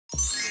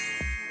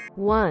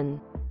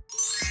1,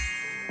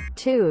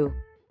 2,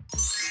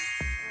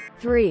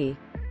 3,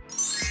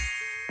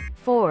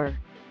 4,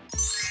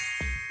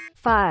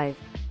 5,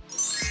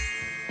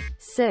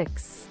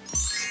 6,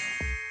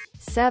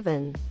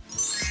 7,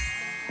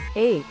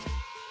 8,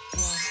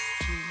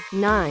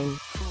 9,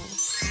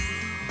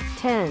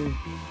 10,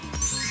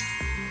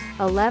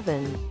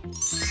 11,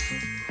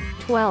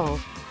 12,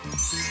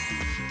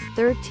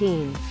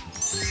 13,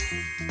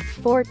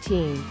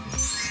 14,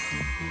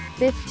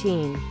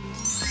 15,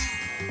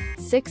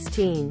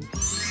 16,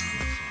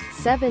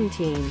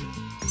 17,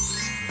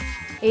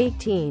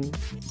 18,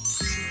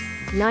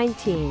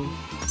 19,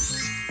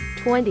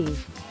 20,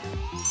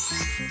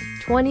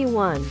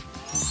 21,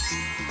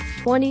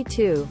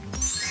 22,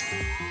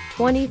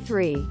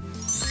 23,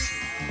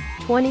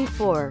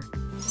 24,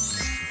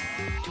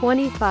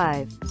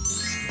 25,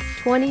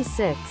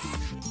 26,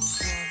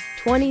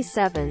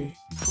 27,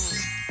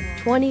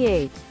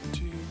 28,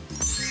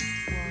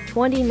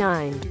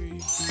 29,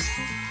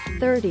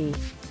 30,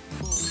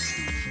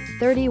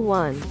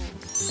 31,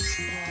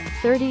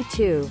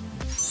 32,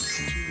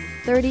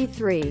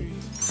 33,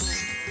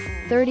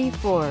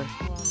 34,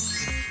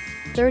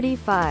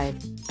 35,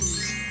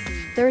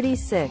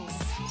 36,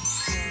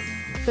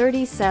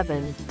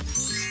 37,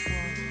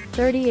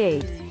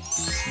 38,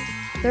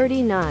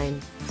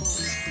 39,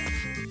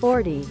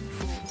 40,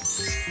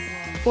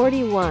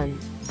 41,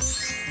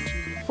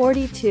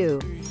 42,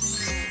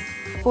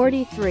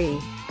 43,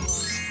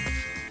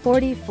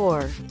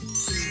 44,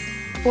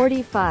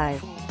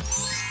 45,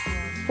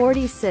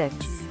 46,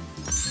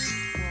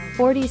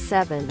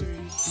 47,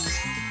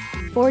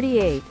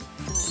 48,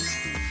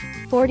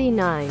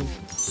 49,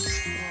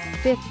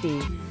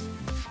 50.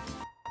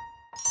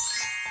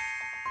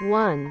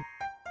 1,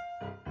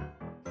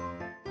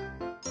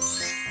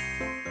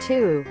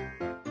 2,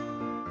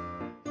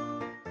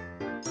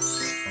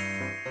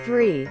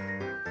 3,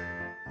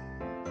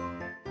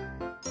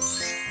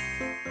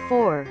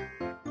 4,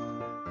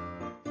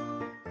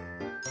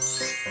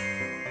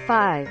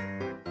 5,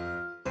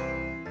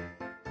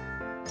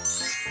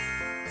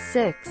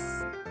 6,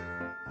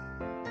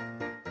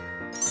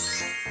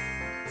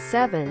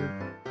 7,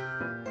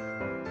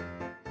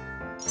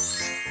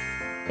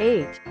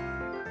 8,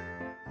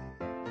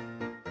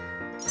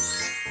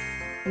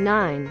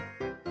 9,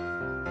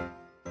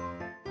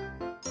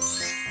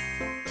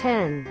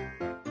 10,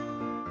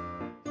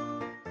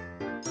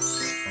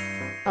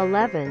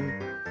 11,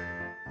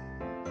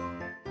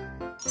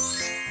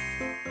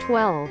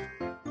 12,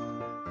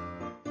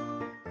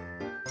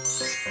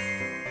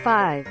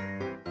 5,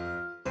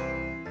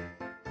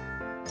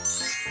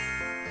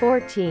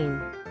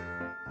 14,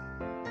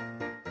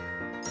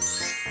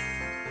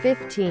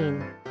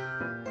 15,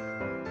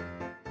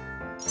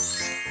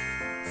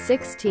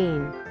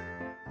 16,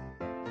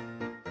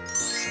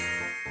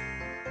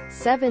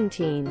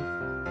 17,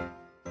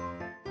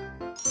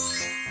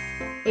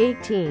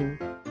 18,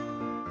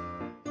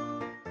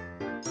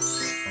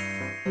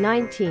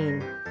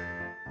 19,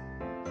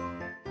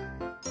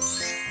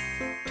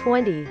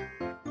 20,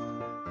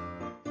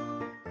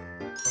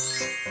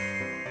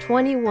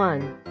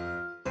 21,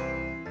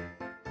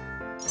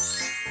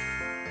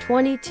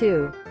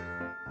 22,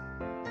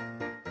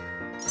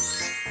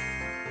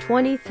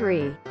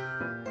 23,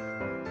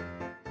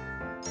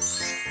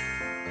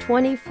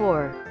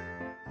 24,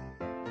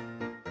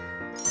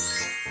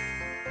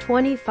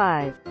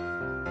 25,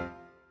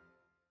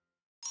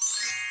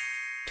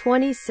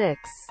 26,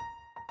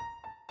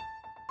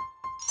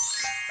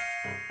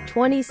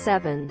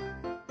 27,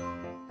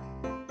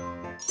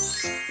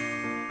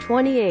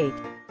 28,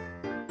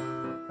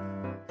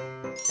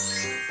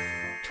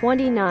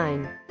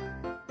 29,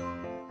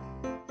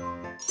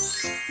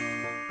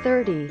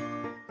 30,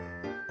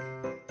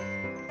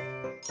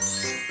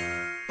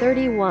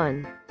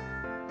 31,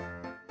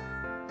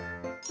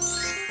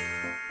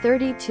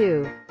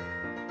 32,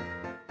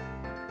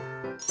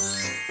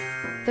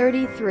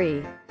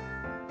 33,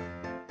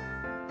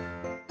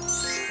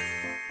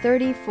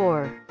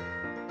 34,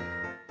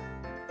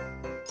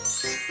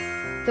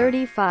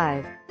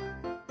 35,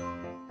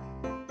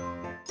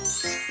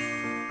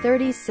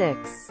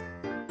 36,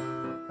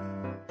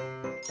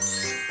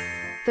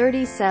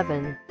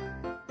 37,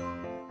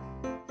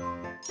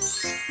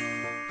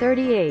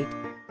 38,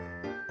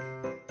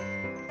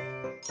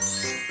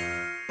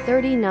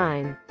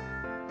 39,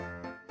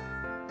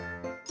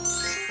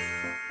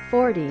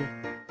 40,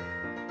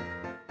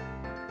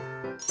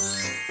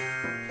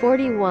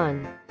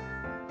 41,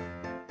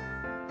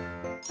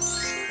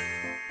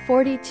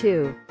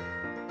 42,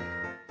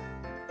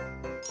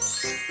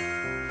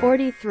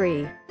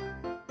 43,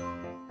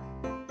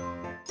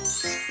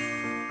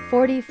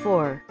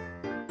 44,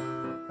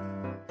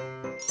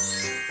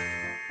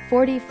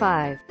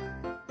 45,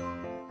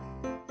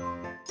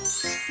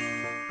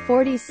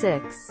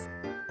 46,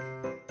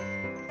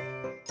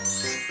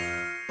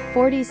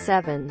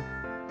 47,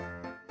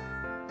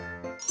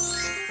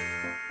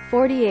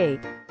 48,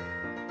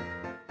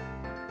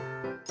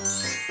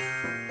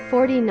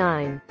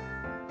 49,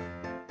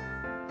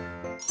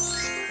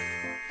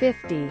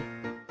 50,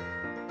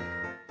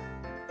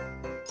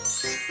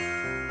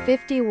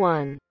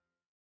 51,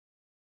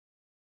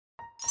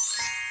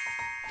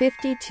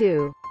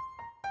 52,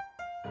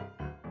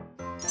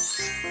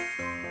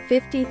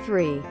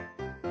 53,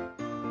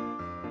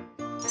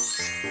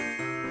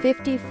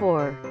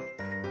 54,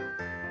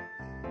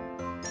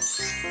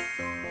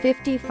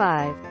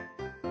 55,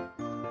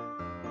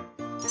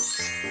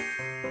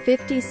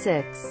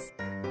 56,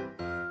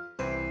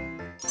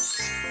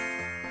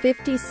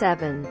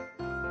 57,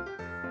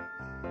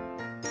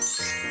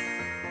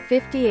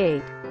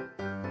 58,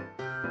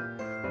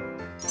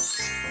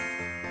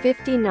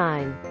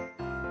 59,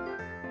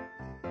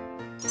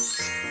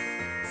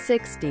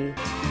 60.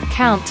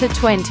 Count to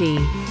 20.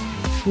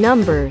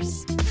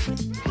 Numbers.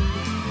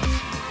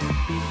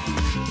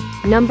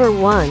 Number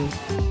 1,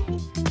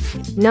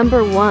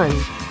 number 1,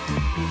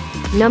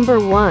 number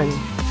 1,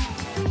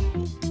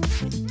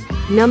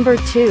 number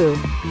 2,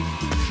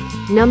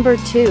 number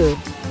 2,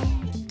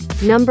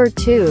 number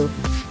 2,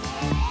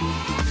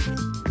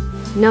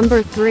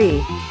 number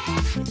 3,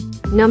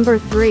 number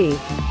 3,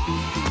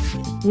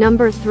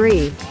 number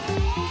 3,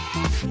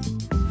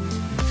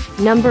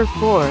 number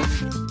 4,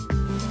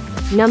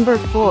 number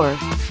 4,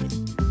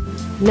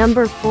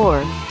 number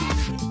 4,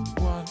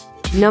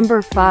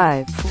 number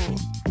 5,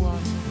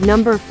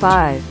 number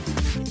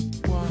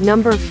 5,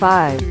 number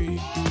 5,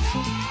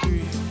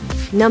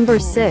 number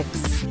 6,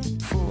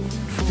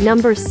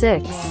 number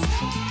 6,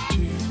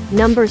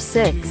 number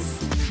 6,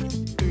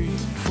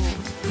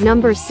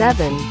 number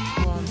 7,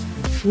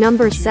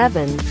 number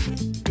 7,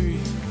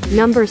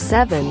 number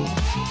 7,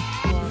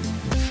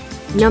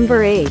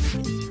 number 8,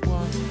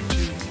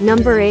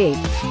 number 8,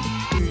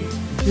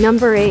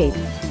 number 8,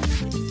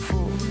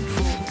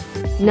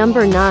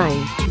 number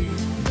 9,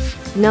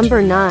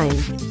 number 9,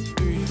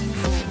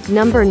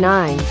 number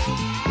 9,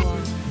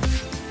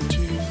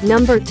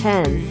 number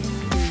 10,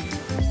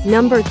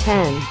 number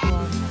 10,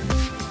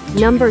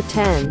 number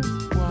 10,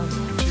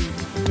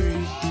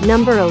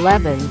 number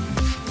 11,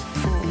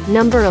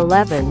 number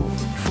 11,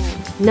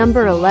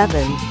 number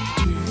 11,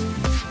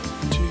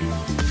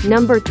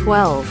 number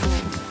 12,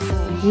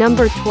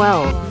 number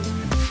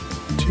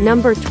 12,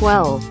 number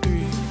 12,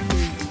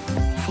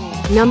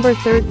 number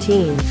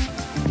 13,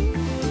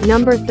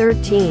 number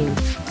 13,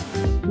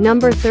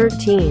 number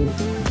 13,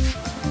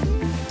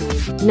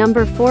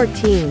 number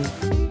 14,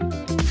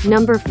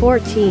 number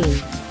 14,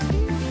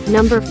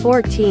 number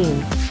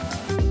 14,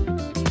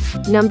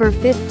 number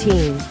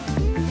 15,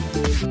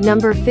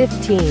 number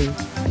 15,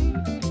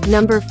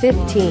 number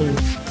 15,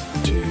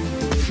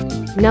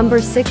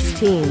 number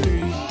 16,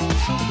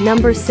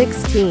 number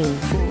 16,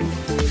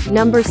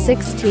 number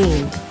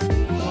 16,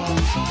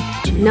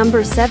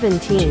 number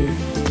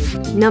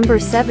 17, number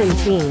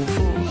 17,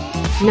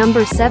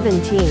 number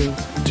 17,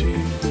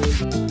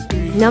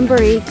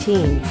 number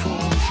 18,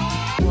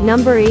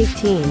 number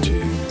 18,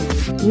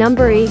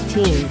 number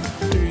 18,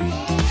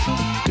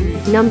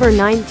 number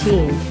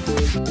 19,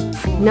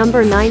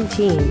 number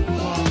 19,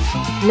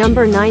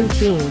 number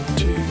 19,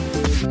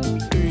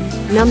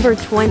 number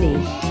 20,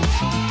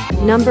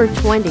 number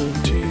 20,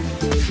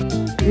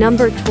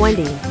 number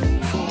 20,